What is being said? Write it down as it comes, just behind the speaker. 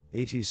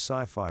80s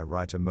sci-fi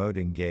writer mode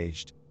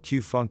engaged,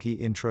 cue funky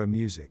intro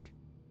music.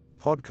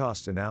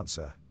 Podcast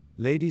announcer,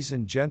 ladies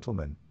and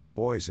gentlemen,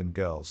 boys and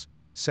girls,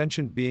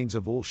 sentient beings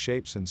of all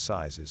shapes and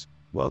sizes,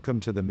 welcome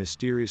to the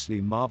mysteriously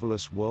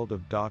marvelous world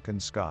of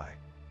darkened sky.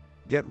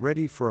 Get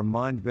ready for a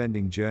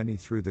mind-bending journey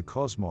through the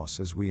cosmos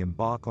as we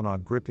embark on our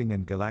gripping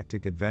and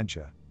galactic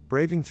adventure,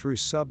 braving through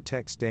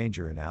subtext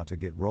danger in outer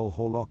GitRohl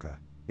Horlocker,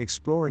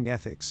 exploring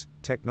ethics,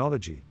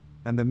 technology,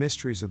 and the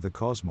mysteries of the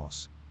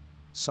cosmos.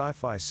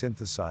 Sci-fi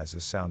synthesizer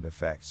sound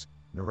effects,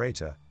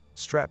 narrator,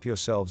 strap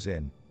yourselves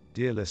in,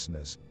 dear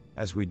listeners,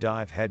 as we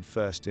dive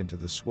headfirst into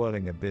the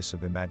swirling abyss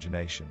of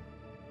imagination.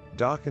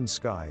 Darkened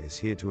Sky is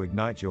here to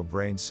ignite your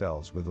brain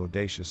cells with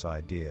audacious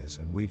ideas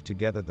and weave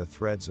together the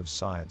threads of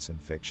science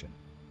and fiction.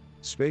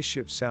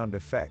 Spaceship sound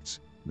effects,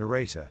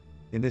 narrator,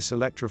 in this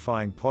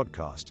electrifying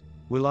podcast,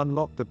 we'll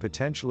unlock the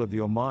potential of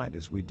your mind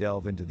as we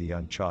delve into the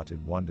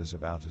uncharted wonders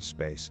of outer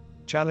space,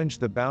 challenge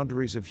the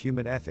boundaries of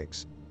human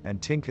ethics, and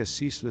tinker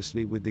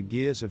ceaselessly with the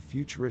gears of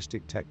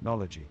futuristic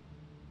technology.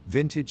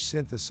 Vintage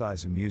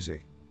synthesizer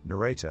music,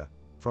 narrator,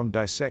 from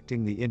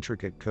dissecting the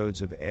intricate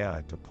codes of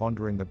AI to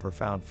pondering the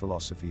profound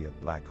philosophy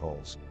of black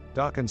holes,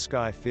 Darkened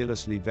Sky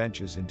fearlessly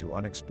ventures into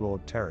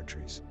unexplored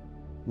territories.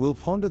 We'll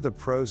ponder the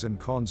pros and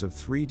cons of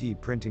 3D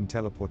printing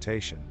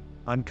teleportation,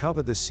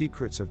 uncover the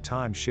secrets of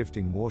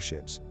time-shifting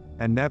warships,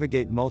 and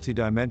navigate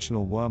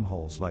multidimensional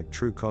wormholes like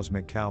true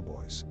cosmic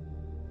cowboys.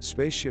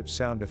 Spaceship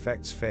sound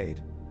effects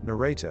fade,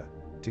 narrator,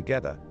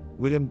 together,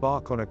 we'll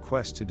embark on a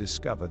quest to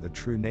discover the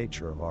true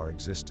nature of our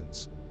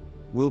existence.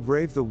 We'll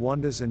brave the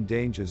wonders and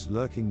dangers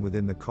lurking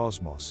within the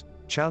cosmos,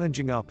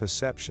 challenging our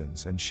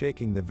perceptions and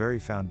shaking the very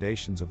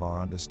foundations of our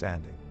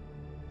understanding.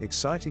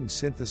 Exciting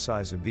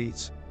synthesizer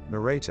beats,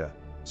 narrator,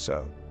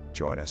 so,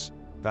 join us,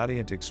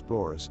 valiant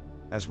explorers,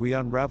 as we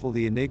unravel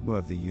the enigma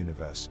of the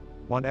universe,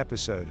 one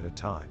episode at a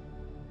time.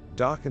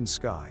 Darkened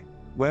Sky,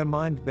 where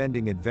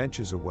mind-bending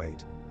adventures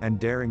await, and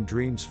daring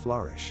dreams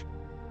flourish.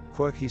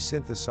 Quirky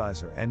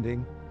synthesizer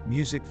ending,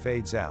 music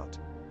fades out.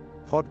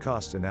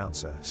 Podcast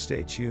announcer,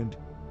 stay tuned,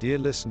 dear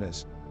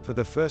listeners, for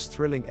the first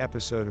thrilling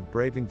episode of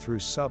Braving Through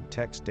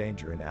Subtext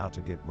Danger in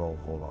Outer GitRohl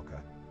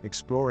Horlocker,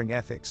 exploring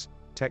ethics,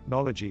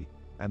 technology,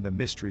 and the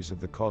mysteries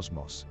of the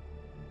cosmos.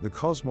 The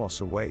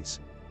cosmos awaits,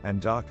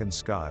 and Darkened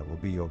Sky will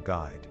be your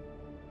guide.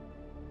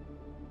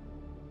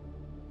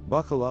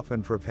 Buckle up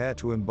and prepare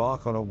to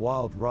embark on a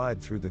wild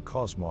ride through the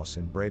cosmos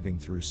in Braving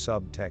Through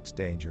Subtext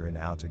Danger in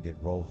Outer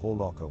GitRohl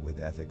Horlocker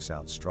with ethics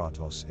out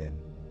Stratos In.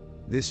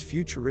 This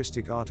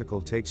futuristic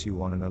article takes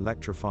you on an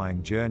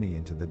electrifying journey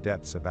into the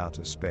depths of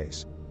outer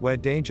space, where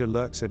danger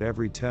lurks at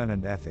every turn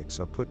and ethics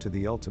are put to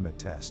the ultimate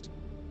test.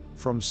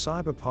 From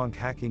cyberpunk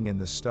hacking in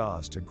the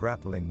stars to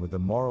grappling with the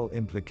moral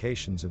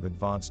implications of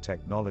advanced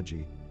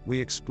technology, we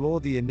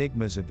explore the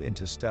enigmas of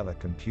interstellar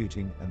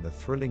computing and the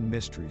thrilling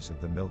mysteries of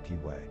the Milky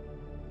Way.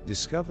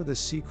 Discover the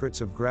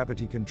secrets of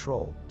gravity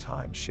control,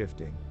 time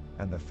shifting,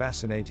 and the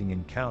fascinating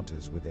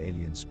encounters with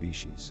alien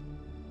species.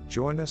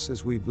 Join us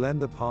as we blend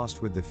the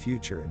past with the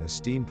future in a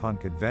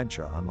steampunk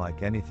adventure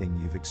unlike anything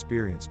you've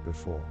experienced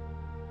before.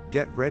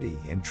 Get ready,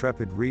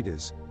 intrepid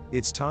readers,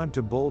 it's time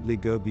to boldly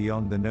go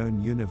beyond the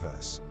known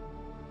universe.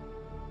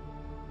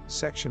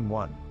 Section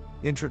 1.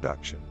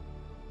 Introduction.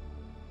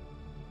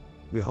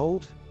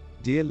 Behold,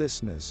 dear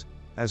listeners,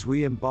 as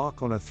we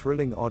embark on a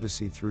thrilling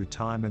odyssey through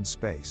time and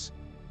space.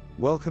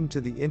 Welcome to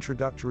the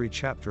introductory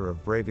chapter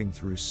of Braving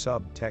Through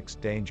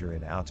Subtext Danger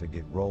in Outer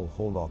GitRohl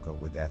Horlocker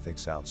with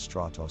ethics out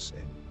Stratos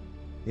In.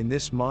 In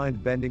this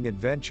mind-bending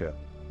adventure,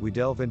 we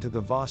delve into the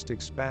vast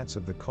expanse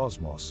of the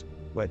cosmos,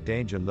 where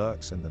danger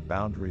lurks and the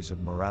boundaries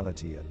of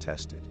morality are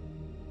tested.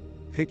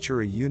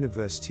 Picture a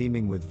universe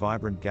teeming with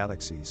vibrant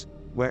galaxies,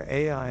 where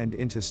AI and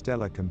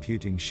interstellar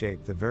computing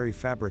shape the very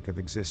fabric of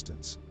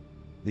existence.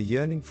 The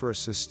yearning for a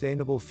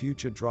sustainable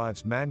future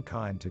drives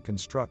mankind to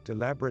construct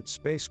elaborate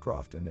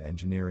spacecraft and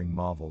engineering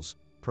marvels,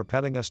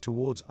 propelling us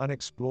towards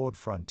unexplored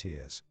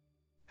frontiers.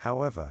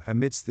 However,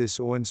 amidst this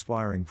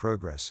awe-inspiring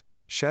progress,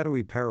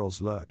 shadowy perils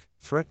lurk,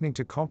 threatening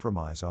to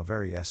compromise our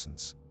very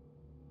essence.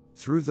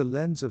 Through the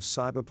lens of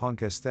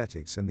cyberpunk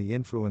aesthetics and the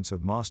influence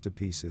of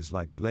masterpieces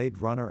like Blade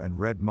Runner and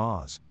Red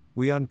Mars,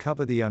 we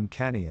uncover the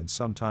uncanny and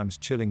sometimes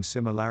chilling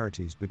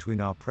similarities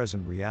between our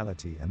present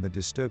reality and the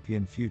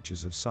dystopian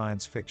futures of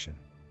science fiction.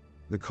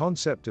 The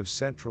concept of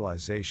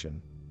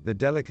centralization, the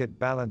delicate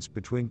balance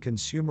between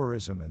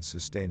consumerism and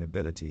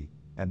sustainability,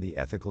 and the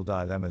ethical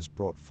dilemmas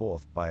brought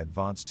forth by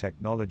advanced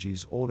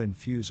technologies all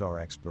infuse our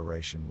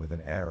exploration with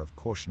an air of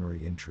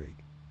cautionary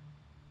intrigue.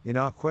 In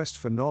our quest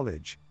for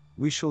knowledge,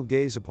 we shall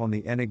gaze upon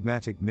the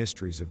enigmatic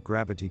mysteries of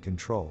gravity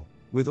control,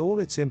 with all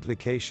its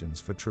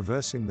implications for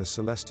traversing the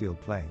celestial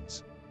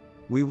planes.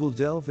 We will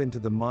delve into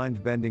the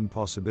mind-bending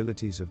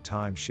possibilities of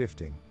time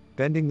shifting,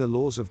 bending the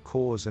laws of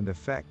cause and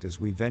effect as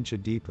we venture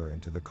deeper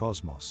into the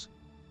cosmos.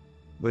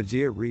 But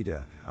dear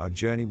reader, our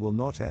journey will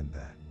not end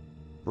there.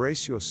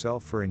 Brace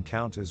yourself for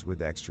encounters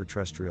with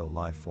extraterrestrial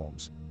life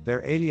forms,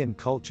 their alien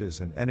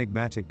cultures and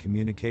enigmatic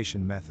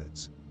communication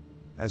methods.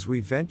 As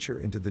we venture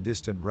into the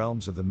distant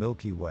realms of the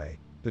Milky Way,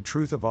 the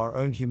truth of our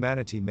own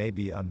humanity may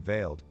be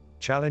unveiled,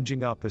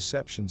 challenging our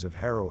perceptions of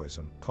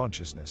heroism,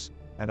 consciousness,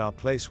 and our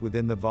place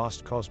within the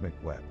vast cosmic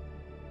web.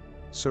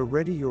 So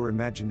ready your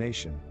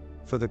imagination,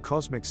 for the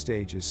cosmic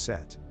stage is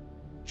set.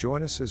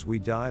 Join us as we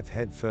dive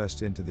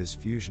headfirst into this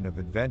fusion of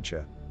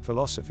adventure,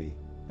 philosophy,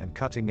 and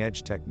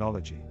cutting-edge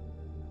technology.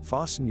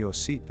 Fasten your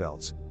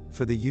seatbelts,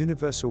 for the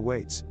universe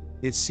awaits,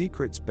 its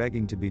secrets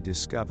begging to be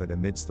discovered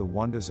amidst the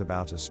wonders of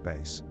outer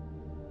space.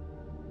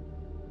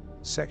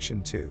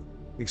 Section 2.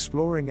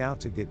 Exploring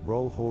outer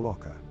GitRohl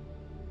Horlocker.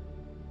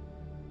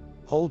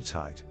 Hold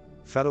tight,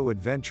 fellow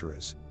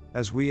adventurers,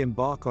 as we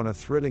embark on a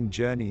thrilling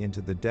journey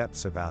into the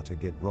depths of outer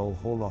GitRohl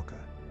Horlocker.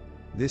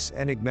 This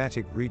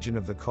enigmatic region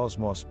of the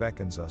cosmos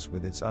beckons us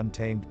with its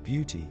untamed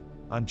beauty,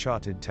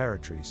 uncharted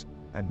territories,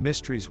 and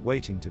mysteries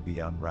waiting to be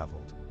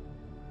unraveled.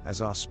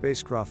 As our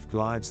spacecraft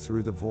glides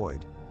through the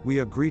void, we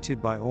are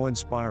greeted by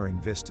awe-inspiring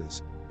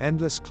vistas,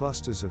 endless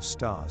clusters of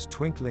stars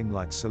twinkling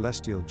like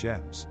celestial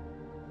gems.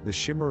 The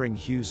shimmering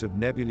hues of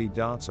nebulae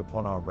dance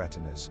upon our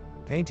retinas,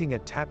 painting a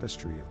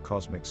tapestry of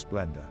cosmic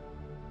splendor.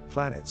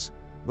 Planets,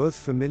 both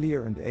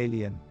familiar and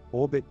alien,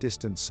 orbit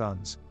distant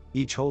suns,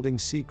 each holding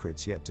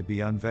secrets yet to be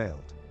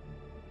unveiled.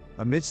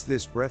 Amidst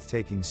this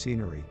breathtaking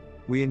scenery,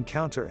 we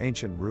encounter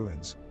ancient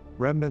ruins,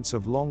 remnants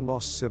of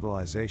long-lost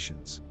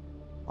civilizations.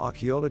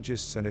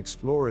 Archaeologists and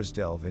explorers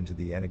delve into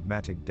the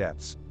enigmatic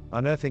depths,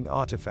 unearthing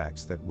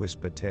artifacts that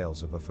whisper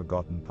tales of a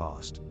forgotten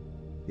past.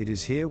 It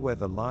is here where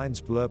the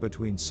lines blur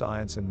between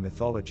science and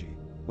mythology,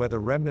 where the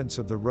remnants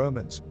of the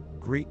Romans,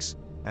 Greeks,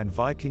 and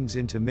Vikings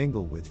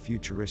intermingle with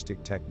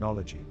futuristic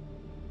technology.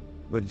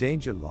 But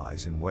danger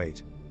lies in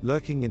wait,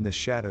 lurking in the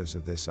shadows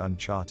of this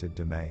uncharted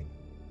domain.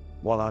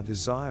 While our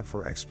desire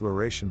for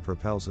exploration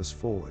propels us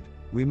forward,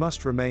 we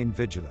must remain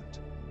vigilant.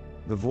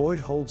 The void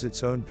holds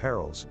its own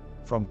perils,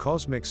 from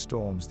cosmic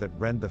storms that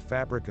rend the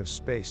fabric of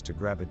space to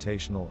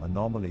gravitational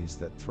anomalies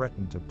that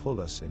threaten to pull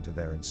us into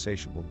their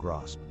insatiable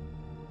grasp.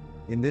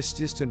 In this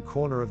distant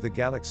corner of the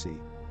galaxy,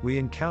 we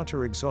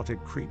encounter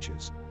exotic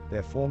creatures,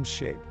 their forms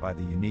shaped by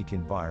the unique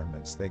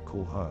environments they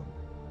call home.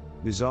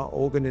 Bizarre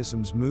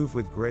organisms move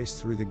with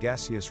grace through the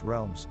gaseous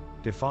realms,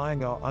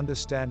 defying our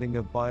understanding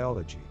of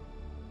biology.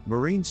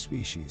 Marine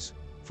species,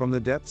 from the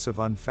depths of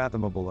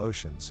unfathomable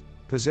oceans,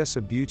 possess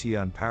a beauty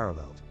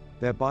unparalleled,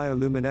 their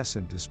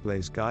bioluminescent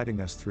displays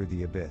guiding us through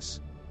the abyss.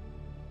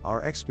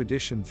 Our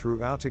expedition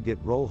through outer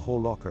GitRohl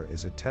Horlocker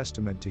is a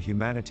testament to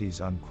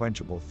humanity's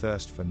unquenchable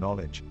thirst for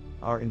knowledge,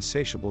 our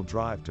insatiable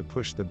drive to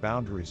push the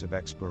boundaries of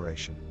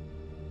exploration.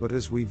 But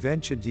as we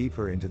venture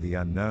deeper into the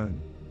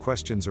unknown,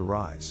 questions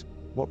arise.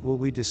 What will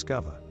we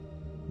discover?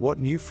 What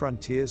new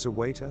frontiers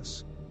await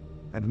us?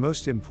 And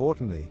most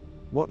importantly,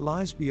 what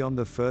lies beyond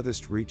the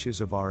furthest reaches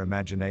of our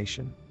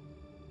imagination?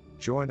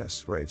 Join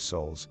us, brave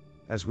souls,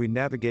 as we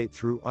navigate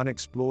through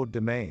unexplored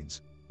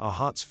domains, our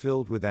hearts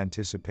filled with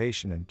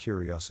anticipation and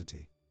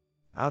curiosity.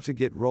 Outer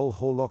GitRohl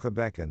Horlocker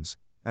beckons,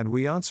 and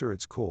we answer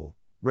its call,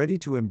 ready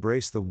to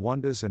embrace the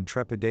wonders and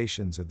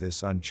trepidations of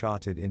this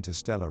uncharted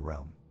interstellar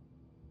realm.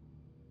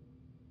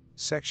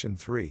 Section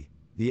 3.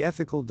 The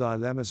Ethical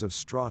Dilemmas of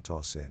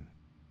Stratos In.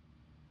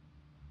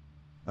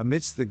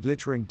 Amidst the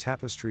glittering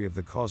tapestry of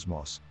the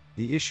cosmos,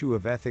 the issue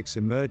of ethics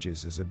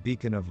emerges as a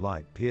beacon of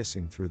light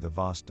piercing through the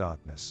vast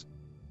darkness.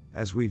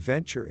 As we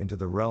venture into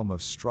the realm of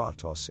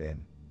Stratos In,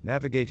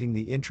 navigating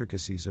the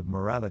intricacies of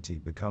morality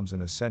becomes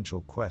an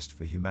essential quest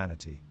for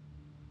humanity.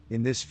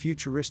 In this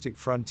futuristic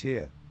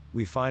frontier,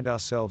 we find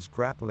ourselves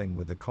grappling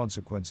with the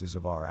consequences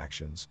of our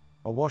actions,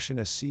 awash in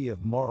a sea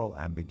of moral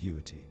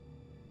ambiguity.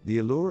 The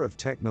allure of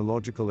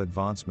technological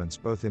advancements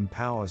both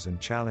empowers and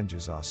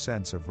challenges our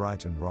sense of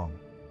right and wrong.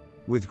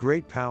 With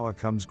great power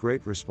comes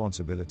great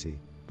responsibility,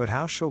 but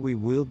how shall we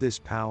wield this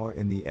power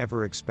in the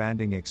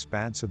ever-expanding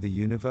expanse of the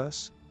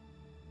universe?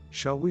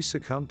 Shall we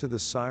succumb to the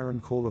siren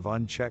call of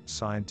unchecked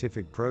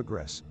scientific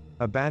progress,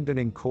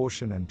 abandoning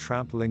caution and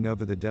trampling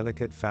over the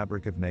delicate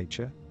fabric of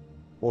nature?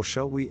 Or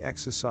shall we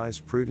exercise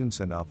prudence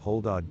and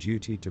uphold our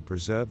duty to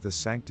preserve the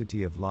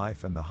sanctity of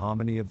life and the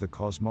harmony of the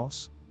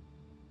cosmos?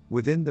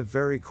 Within the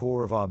very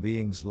core of our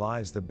beings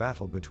lies the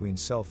battle between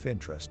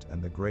self-interest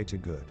and the greater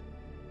good.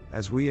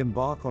 As we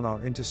embark on our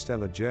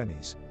interstellar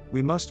journeys,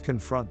 we must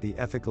confront the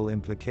ethical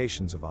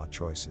implications of our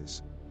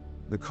choices.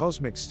 The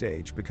cosmic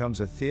stage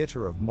becomes a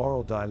theater of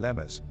moral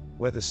dilemmas,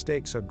 where the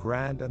stakes are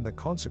grand and the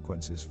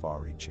consequences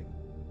far-reaching.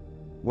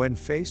 When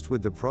faced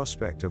with the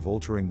prospect of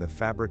altering the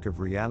fabric of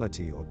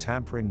reality or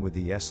tampering with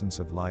the essence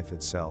of life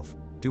itself,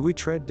 do we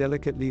tread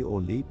delicately or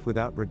leap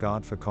without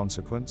regard for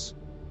consequence?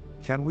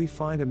 Can we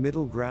find a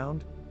middle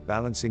ground,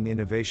 balancing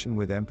innovation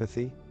with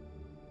empathy?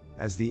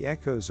 As the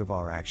echoes of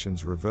our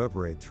actions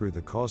reverberate through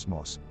the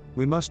cosmos,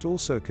 we must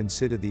also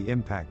consider the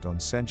impact on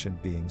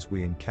sentient beings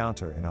we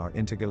encounter in our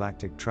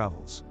intergalactic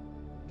travels.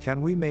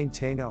 Can we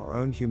maintain our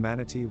own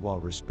humanity while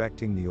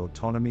respecting the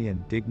autonomy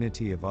and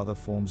dignity of other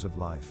forms of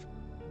life?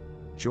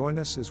 Join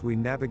us as we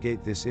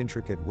navigate this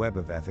intricate web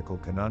of ethical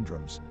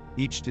conundrums,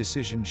 each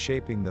decision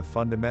shaping the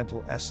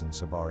fundamental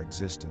essence of our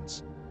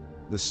existence.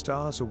 The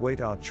stars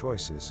await our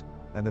choices,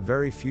 and the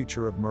very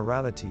future of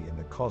morality in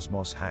the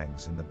cosmos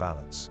hangs in the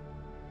balance.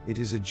 It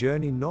is a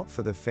journey not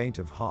for the faint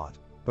of heart,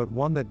 but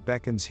one that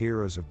beckons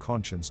heroes of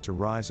conscience to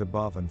rise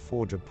above and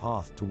forge a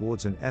path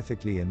towards an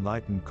ethically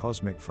enlightened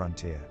cosmic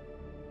frontier.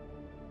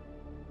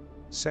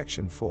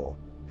 Section 4.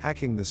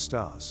 Hacking the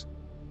Stars.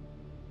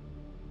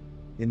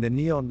 In the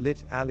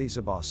neon-lit alleys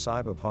of our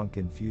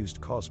cyberpunk-infused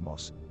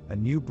cosmos, a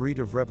new breed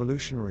of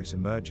revolutionaries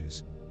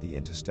emerges, the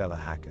interstellar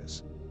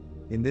hackers.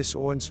 In this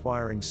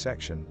awe-inspiring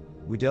section,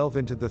 we delve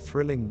into the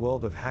thrilling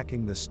world of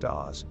hacking the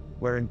stars,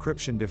 where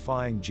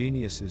encryption-defying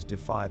geniuses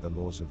defy the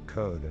laws of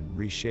code and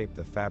reshape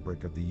the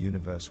fabric of the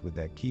universe with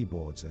their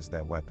keyboards as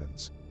their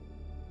weapons.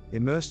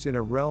 Immersed in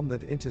a realm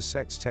that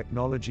intersects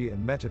technology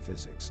and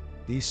metaphysics,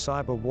 these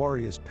cyber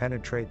warriors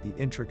penetrate the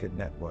intricate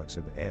networks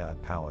of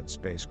AI-powered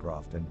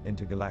spacecraft and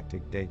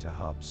intergalactic data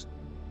hubs.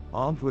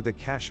 Armed with a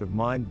cache of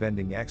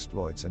mind-bending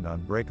exploits and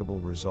unbreakable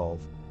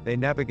resolve, they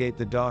navigate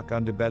the dark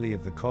underbelly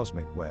of the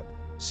cosmic web,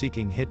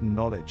 seeking hidden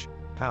knowledge,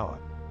 power,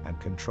 and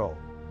control.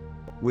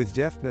 With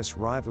deftness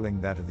rivaling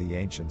that of the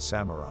ancient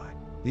samurai,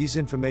 these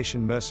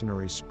information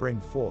mercenaries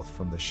spring forth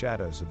from the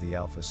shadows of the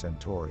Alpha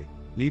Centauri,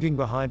 leaving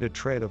behind a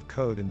trail of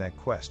code in their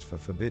quest for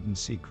forbidden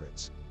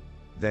secrets.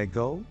 Their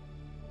goal?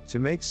 To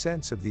make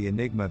sense of the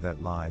enigma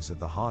that lies at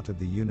the heart of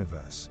the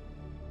universe.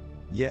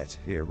 Yet,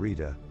 dear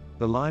reader,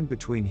 the line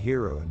between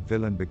hero and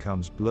villain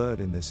becomes blurred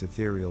in this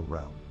ethereal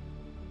realm.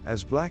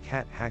 As black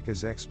hat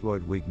hackers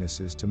exploit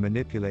weaknesses to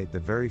manipulate the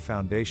very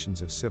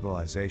foundations of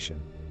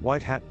civilization,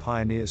 white hat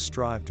pioneers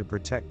strive to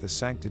protect the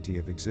sanctity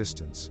of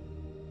existence.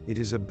 It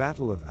is a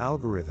battle of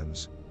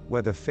algorithms,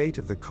 where the fate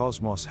of the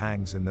cosmos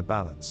hangs in the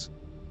balance.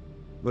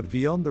 But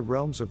beyond the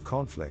realms of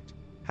conflict,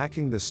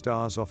 hacking the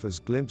stars offers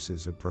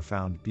glimpses of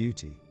profound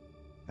beauty.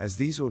 As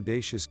these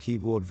audacious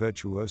keyboard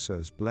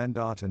virtuosos blend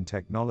art and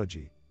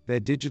technology, their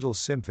digital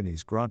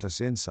symphonies grant us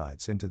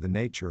insights into the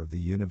nature of the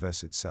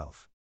universe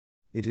itself.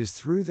 It is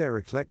through their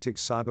eclectic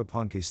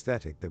cyberpunk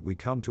aesthetic that we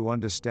come to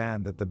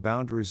understand that the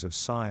boundaries of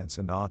science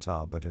and art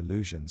are but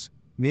illusions,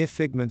 mere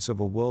figments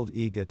of a world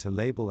eager to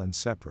label and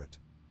separate.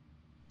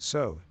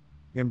 So,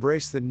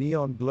 embrace the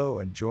neon glow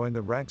and join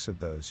the ranks of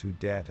those who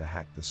dare to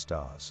hack the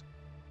stars.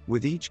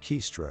 With each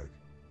keystroke,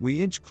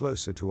 we inch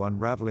closer to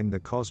unraveling the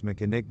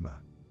cosmic enigma.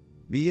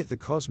 Be it the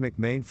cosmic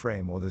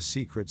mainframe or the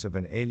secrets of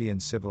an alien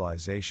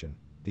civilization,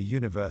 the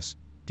universe,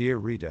 dear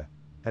reader,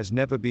 has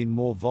never been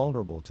more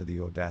vulnerable to the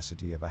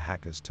audacity of a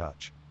hacker's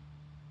touch.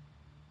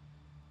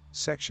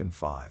 Section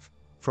 5.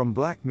 From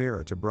Black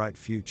Mirror to Bright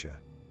Future.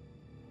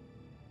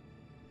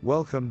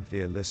 Welcome,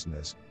 dear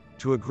listeners,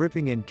 to a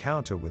gripping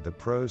encounter with the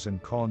pros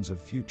and cons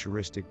of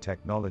futuristic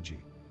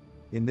technology.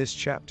 In this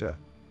chapter,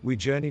 we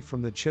journey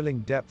from the chilling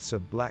depths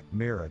of Black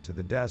Mirror to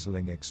the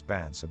dazzling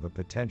expanse of a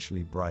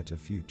potentially brighter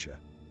future.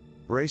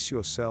 Brace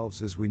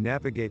yourselves as we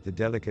navigate the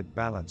delicate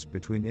balance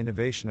between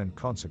innovation and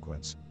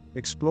consequence,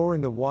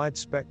 exploring the wide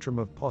spectrum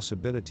of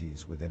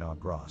possibilities within our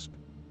grasp.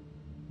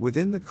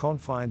 Within the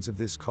confines of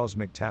this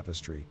cosmic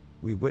tapestry,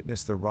 we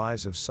witness the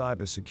rise of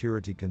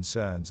cybersecurity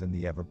concerns and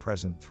the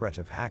ever-present threat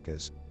of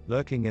hackers,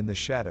 lurking in the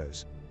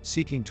shadows,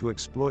 seeking to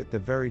exploit the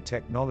very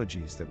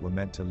technologies that were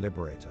meant to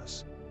liberate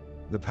us.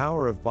 The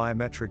power of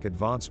biometric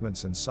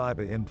advancements and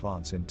cyber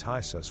implants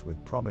entice us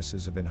with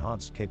promises of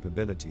enhanced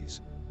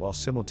capabilities, while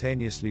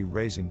simultaneously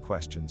raising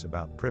questions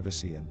about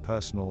privacy and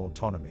personal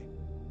autonomy.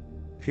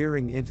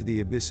 Peering into the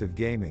abyss of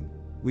gaming,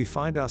 we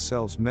find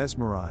ourselves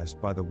mesmerized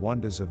by the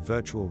wonders of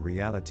virtual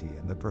reality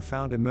and the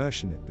profound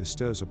immersion it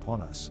bestows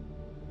upon us.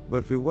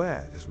 But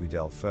beware, as we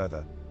delve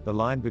further, the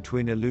line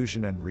between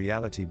illusion and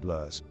reality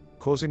blurs,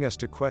 causing us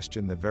to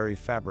question the very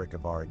fabric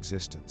of our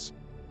existence.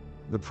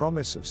 The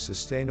promise of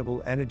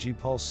sustainable energy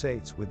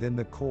pulsates within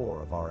the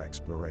core of our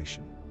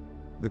exploration.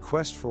 The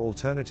quest for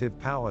alternative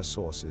power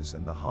sources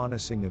and the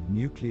harnessing of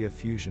nuclear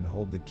fusion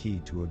hold the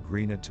key to a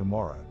greener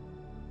tomorrow.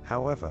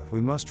 However,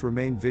 we must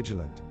remain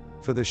vigilant,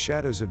 for the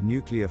shadows of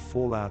nuclear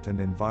fallout and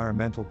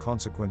environmental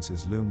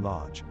consequences loom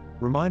large,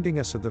 reminding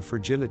us of the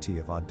fragility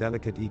of our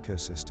delicate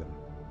ecosystem.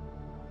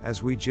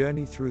 As we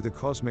journey through the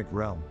cosmic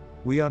realm,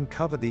 we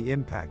uncover the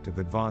impact of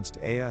advanced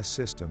AI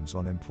systems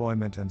on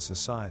employment and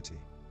society.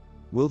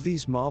 Will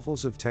these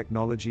marvels of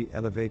technology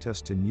elevate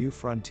us to new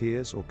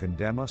frontiers or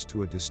condemn us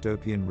to a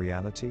dystopian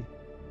reality?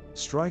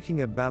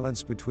 Striking a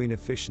balance between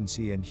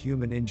efficiency and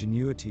human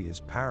ingenuity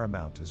is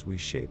paramount as we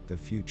shape the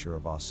future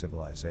of our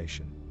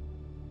civilization.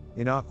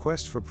 In our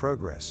quest for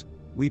progress,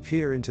 we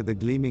peer into the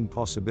gleaming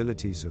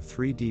possibilities of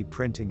 3D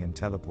printing and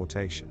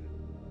teleportation.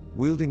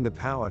 Wielding the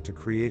power to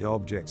create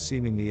objects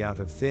seemingly out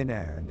of thin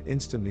air and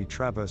instantly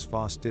traverse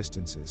vast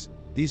distances,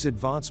 these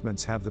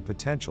advancements have the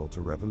potential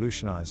to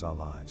revolutionize our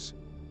lives.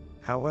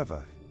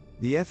 However,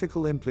 the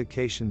ethical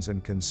implications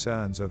and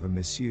concerns over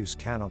misuse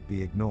cannot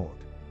be ignored.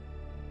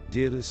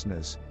 Dear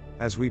listeners,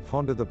 as we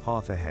ponder the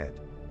path ahead,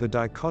 the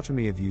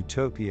dichotomy of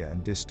utopia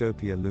and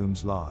dystopia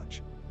looms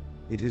large.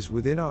 It is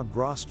within our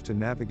grasp to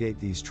navigate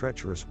these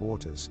treacherous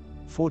waters,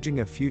 forging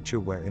a future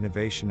where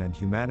innovation and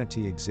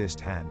humanity exist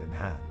hand in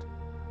hand.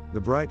 The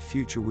bright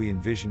future we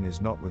envision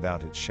is not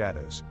without its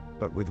shadows,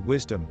 but with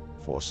wisdom,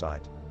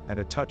 foresight, and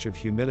a touch of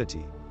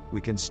humility,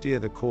 we can steer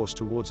the course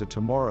towards a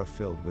tomorrow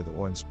filled with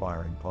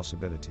awe-inspiring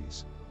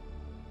possibilities.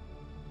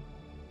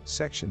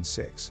 Section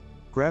 6.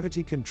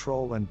 Gravity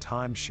Control and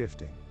Time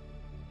Shifting.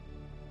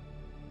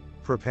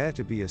 Prepare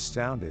to be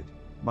astounded,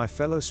 my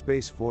fellow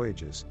space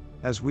voyagers,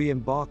 as we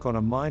embark on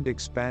a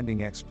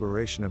mind-expanding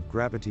exploration of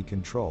gravity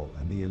control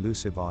and the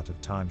elusive art of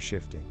time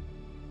shifting.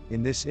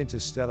 In this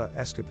interstellar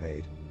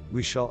escapade,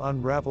 we shall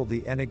unravel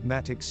the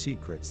enigmatic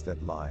secrets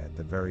that lie at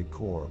the very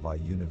core of our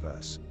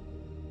universe.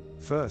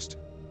 First,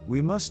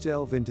 we must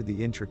delve into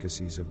the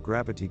intricacies of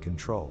gravity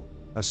control,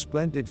 a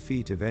splendid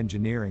feat of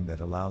engineering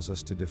that allows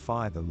us to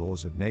defy the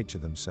laws of nature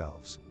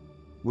themselves.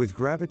 With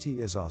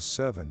gravity as our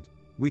servant,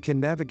 we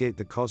can navigate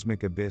the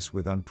cosmic abyss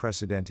with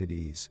unprecedented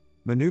ease,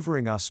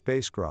 maneuvering our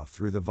spacecraft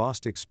through the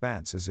vast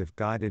expanse as if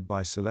guided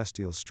by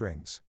celestial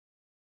strings.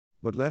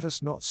 But let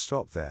us not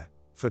stop there,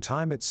 for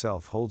time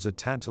itself holds a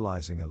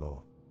tantalizing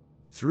allure.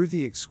 Through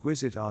the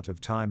exquisite art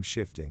of time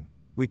shifting,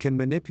 we can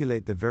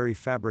manipulate the very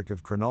fabric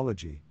of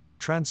chronology,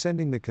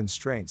 transcending the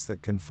constraints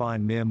that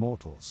confine mere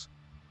mortals.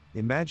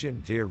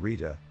 Imagine, dear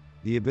reader,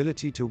 the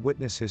ability to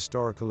witness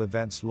historical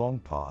events long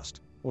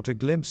past, or to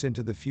glimpse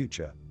into the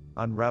future,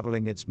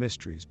 unraveling its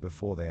mysteries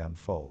before they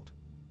unfold.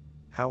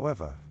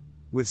 However,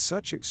 with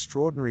such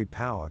extraordinary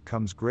power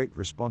comes great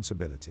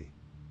responsibility.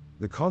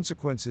 The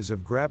consequences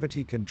of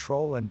gravity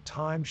control and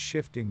time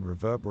shifting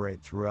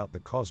reverberate throughout the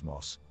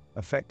cosmos,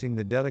 affecting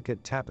the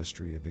delicate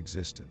tapestry of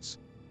existence.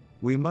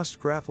 We must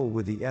grapple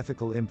with the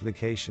ethical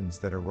implications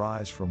that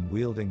arise from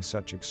wielding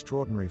such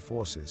extraordinary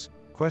forces,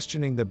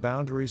 questioning the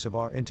boundaries of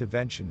our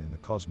intervention in the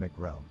cosmic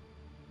realm.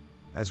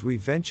 As we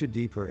venture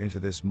deeper into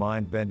this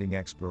mind-bending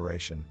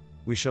exploration,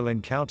 we shall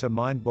encounter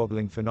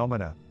mind-boggling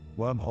phenomena,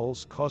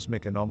 wormholes,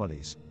 cosmic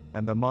anomalies,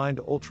 and the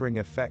mind-altering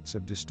effects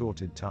of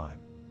distorted time.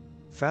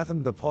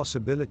 Fathom the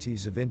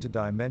possibilities of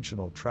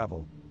interdimensional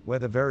travel, where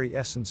the very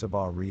essence of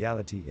our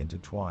reality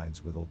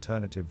intertwines with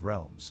alternative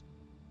realms.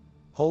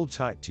 Hold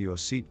tight to your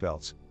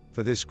seatbelts,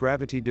 for this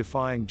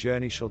gravity-defying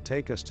journey shall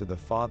take us to the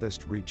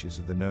farthest reaches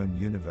of the known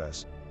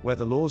universe, where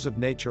the laws of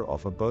nature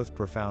offer both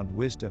profound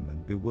wisdom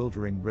and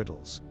bewildering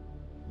riddles.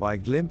 By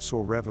glimpse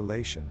or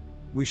revelation,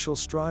 we shall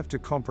strive to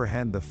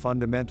comprehend the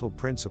fundamental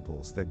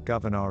principles that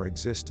govern our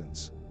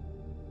existence.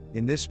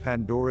 In this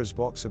Pandora's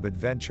box of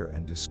adventure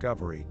and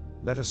discovery,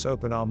 let us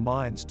open our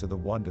minds to the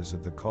wonders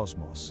of the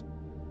cosmos.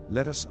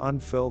 Let us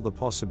unfurl the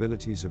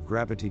possibilities of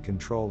gravity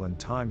control and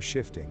time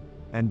shifting,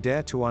 and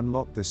dare to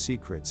unlock the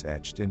secrets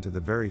etched into the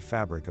very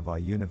fabric of our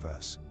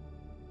universe.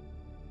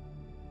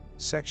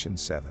 Section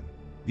 7.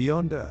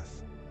 Beyond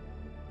Earth.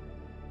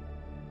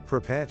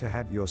 Prepare to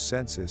have your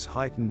senses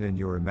heightened and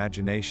your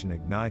imagination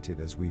ignited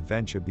as we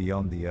venture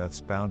beyond the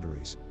Earth's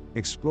boundaries,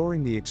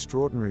 exploring the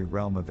extraordinary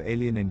realm of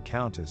alien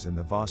encounters in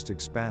the vast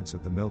expanse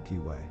of the Milky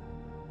Way.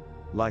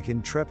 Like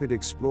intrepid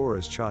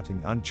explorers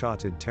charting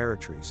uncharted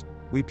territories,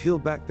 we peel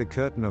back the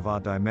curtain of our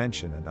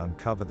dimension and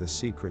uncover the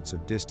secrets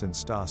of distant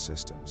star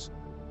systems.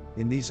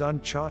 In these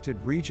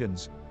uncharted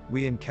regions,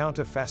 we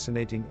encounter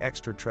fascinating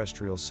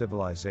extraterrestrial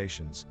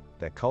civilizations,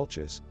 their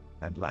cultures,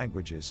 and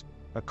languages,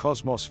 a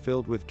cosmos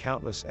filled with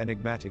countless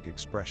enigmatic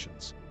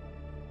expressions.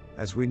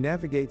 As we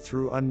navigate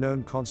through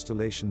unknown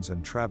constellations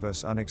and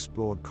traverse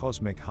unexplored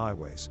cosmic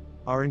highways,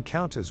 our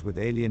encounters with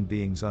alien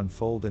beings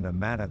unfold in a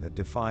manner that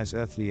defies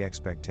earthly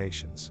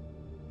expectations.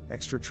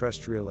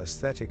 Extraterrestrial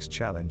aesthetics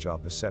challenge our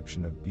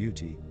perception of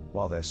beauty,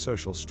 while their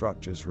social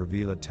structures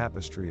reveal a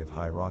tapestry of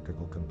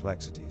hierarchical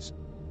complexities.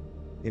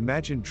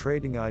 Imagine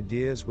trading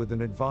ideas with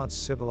an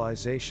advanced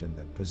civilization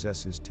that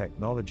possesses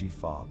technology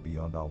far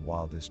beyond our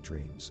wildest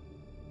dreams.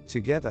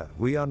 Together,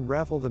 we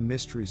unravel the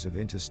mysteries of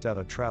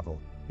interstellar travel,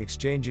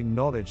 exchanging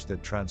knowledge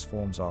that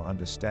transforms our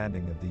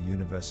understanding of the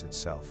universe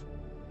itself.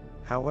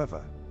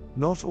 However,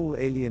 not all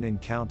alien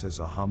encounters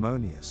are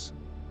harmonious.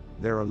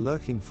 There are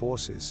lurking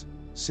forces,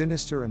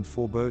 sinister and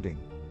foreboding,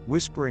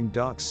 whispering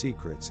dark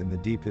secrets in the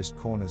deepest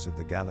corners of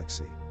the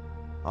galaxy.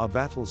 Our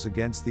battles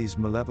against these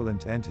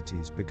malevolent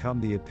entities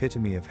become the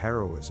epitome of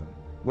heroism,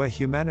 where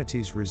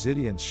humanity's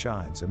resilience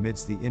shines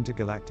amidst the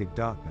intergalactic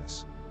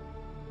darkness.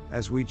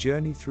 As we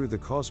journey through the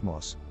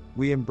cosmos,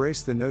 we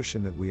embrace the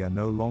notion that we are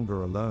no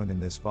longer alone in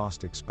this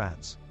vast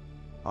expanse.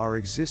 Our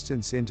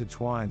existence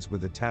intertwines with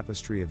the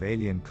tapestry of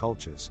alien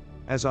cultures,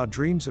 as our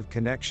dreams of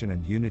connection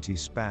and unity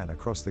span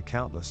across the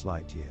countless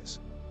light years.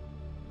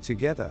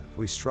 Together,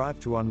 we strive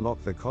to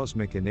unlock the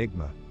cosmic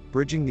enigma,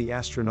 bridging the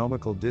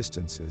astronomical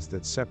distances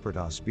that separate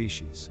our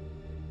species.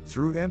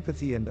 Through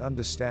empathy and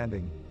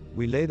understanding,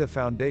 we lay the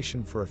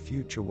foundation for a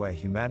future where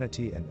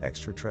humanity and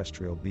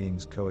extraterrestrial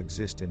beings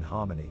coexist in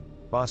harmony,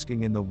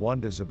 basking in the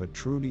wonders of a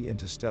truly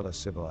interstellar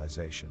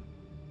civilization.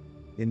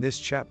 In this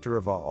chapter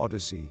of our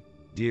Odyssey,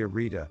 dear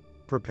reader,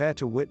 prepare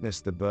to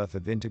witness the birth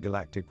of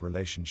intergalactic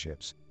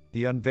relationships,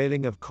 the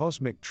unveiling of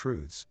cosmic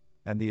truths,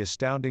 and the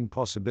astounding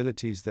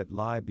possibilities that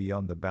lie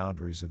beyond the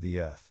boundaries of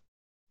the Earth.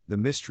 The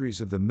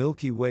mysteries of the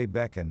Milky Way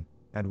beckon,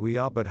 and we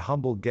are but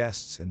humble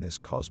guests in this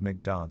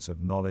cosmic dance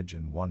of knowledge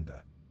and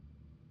wonder.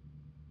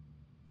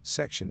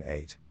 Section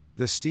 8.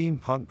 The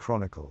Steampunk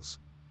Chronicles.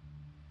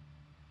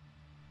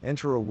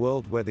 Enter a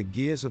world where the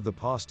gears of the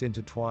past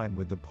intertwine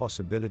with the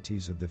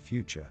possibilities of the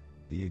future,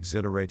 the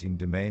exhilarating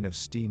domain of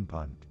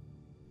steampunk.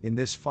 In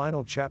this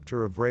final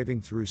chapter of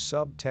raving through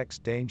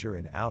subtext danger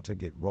in outer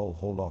GitRohl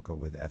Horlocker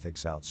with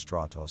ethics out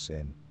Stratos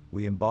In,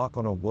 we embark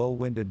on a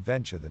whirlwind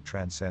adventure that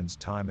transcends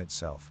time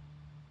itself.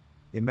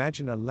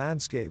 Imagine a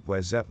landscape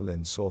where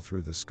zeppelins soar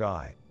through the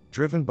sky,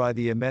 driven by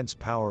the immense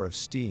power of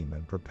steam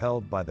and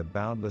propelled by the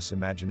boundless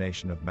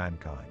imagination of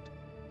mankind.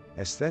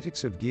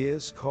 Aesthetics of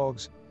gears,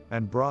 cogs,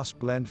 and brass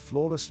blend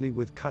flawlessly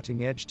with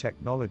cutting-edge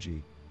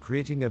technology,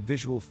 creating a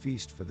visual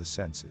feast for the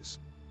senses.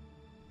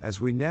 As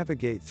we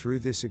navigate through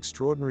this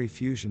extraordinary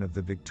fusion of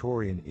the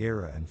Victorian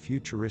era and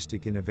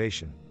futuristic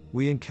innovation,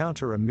 we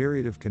encounter a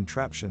myriad of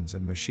contraptions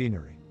and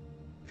machinery.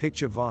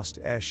 Picture vast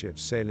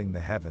airships sailing the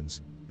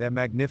heavens, their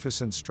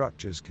magnificent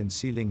structures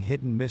concealing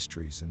hidden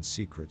mysteries and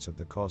secrets of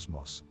the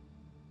cosmos.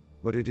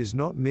 But it is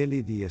not merely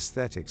the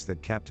aesthetics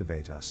that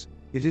captivate us,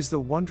 it is the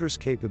wondrous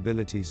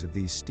capabilities of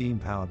these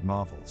steam-powered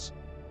marvels.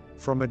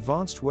 From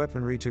advanced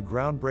weaponry to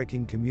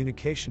groundbreaking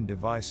communication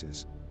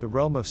devices, the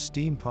realm of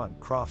steampunk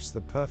crafts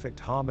the perfect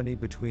harmony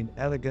between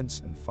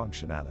elegance and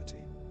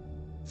functionality.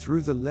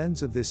 Through the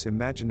lens of this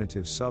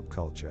imaginative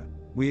subculture,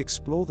 we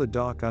explore the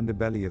dark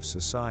underbelly of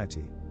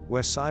society,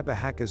 where cyber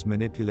hackers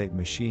manipulate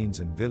machines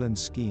and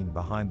villains scheme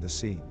behind the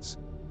scenes.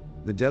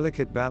 The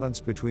delicate balance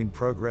between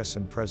progress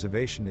and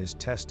preservation is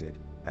tested,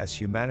 as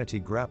humanity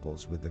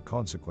grapples with the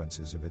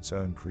consequences of its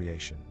own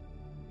creation.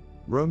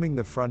 Roaming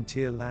the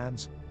frontier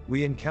lands,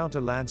 we encounter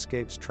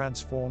landscapes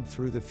transformed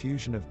through the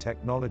fusion of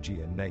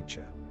technology and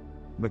nature.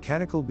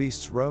 Mechanical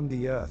beasts roam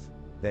the earth,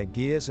 their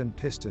gears and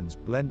pistons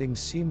blending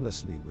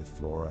seamlessly with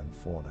flora and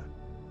fauna.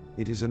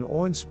 It is an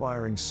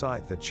awe-inspiring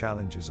sight that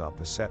challenges our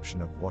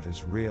perception of what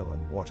is real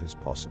and what is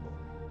possible.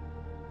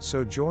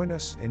 So join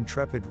us,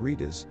 intrepid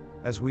readers,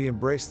 as we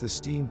embrace the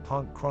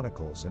steampunk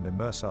chronicles and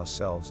immerse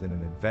ourselves in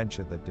an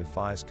adventure that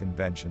defies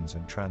conventions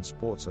and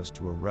transports us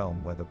to a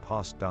realm where the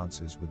past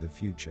dances with the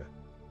future.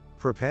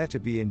 Prepare to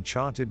be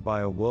enchanted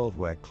by a world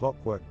where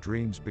clockwork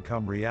dreams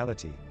become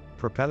reality,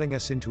 propelling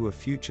us into a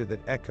future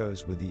that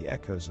echoes with the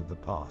echoes of the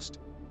past.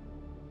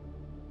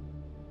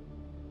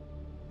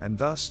 And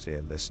thus,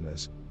 dear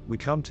listeners, we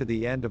come to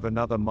the end of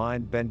another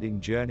mind-bending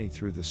journey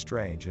through the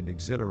strange and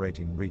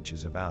exhilarating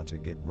reaches of outer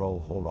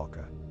GitRohl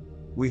Horlocker.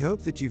 We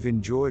hope that you've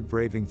enjoyed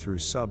braving through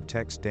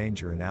subtext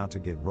danger in outer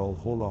GitRohl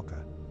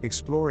Horlocker,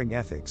 exploring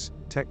ethics,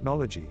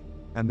 technology,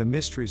 and the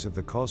mysteries of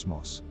the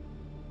cosmos.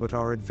 But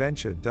our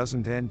adventure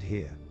doesn't end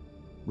here.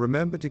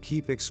 Remember to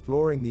keep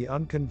exploring the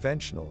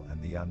unconventional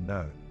and the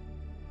unknown.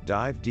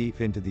 Dive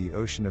deep into the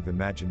ocean of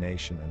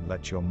imagination and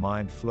let your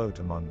mind float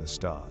among the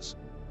stars.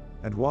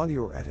 And while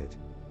you're at it,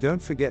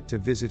 don't forget to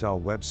visit our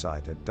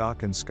website at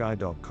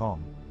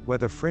darkensky.com, where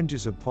the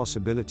fringes of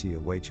possibility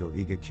await your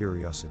eager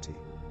curiosity.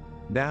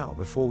 Now,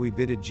 before we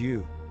bid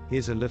adieu,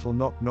 here's a little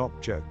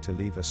knock-knock joke to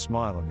leave a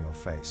smile on your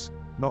face.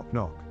 Knock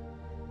knock.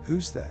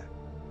 Who's there?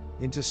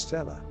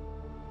 Interstellar.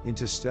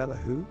 Interstellar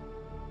who?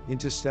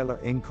 Interstellar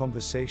in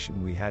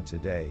conversation we had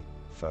today,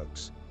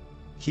 folks.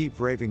 Keep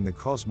braving the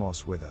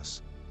cosmos with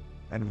us.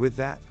 And with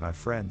that, my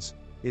friends,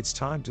 it's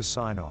time to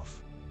sign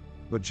off.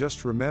 But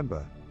just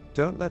remember,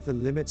 don't let the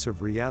limits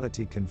of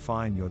reality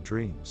confine your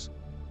dreams.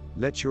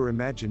 Let your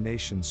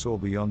imagination soar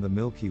beyond the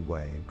Milky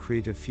Way and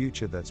create a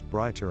future that's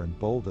brighter and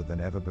bolder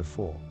than ever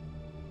before.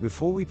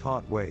 Before we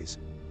part ways,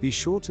 be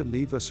sure to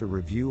leave us a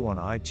review on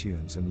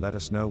iTunes and let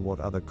us know what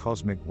other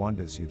cosmic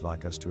wonders you'd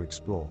like us to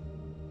explore.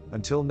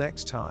 Until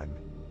next time,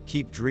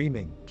 keep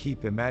dreaming,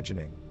 keep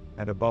imagining,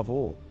 and above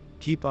all,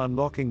 keep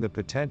unlocking the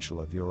potential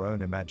of your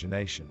own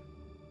imagination.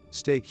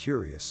 Stay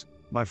curious,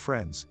 my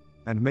friends,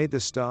 and may the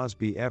stars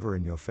be ever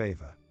in your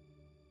favor.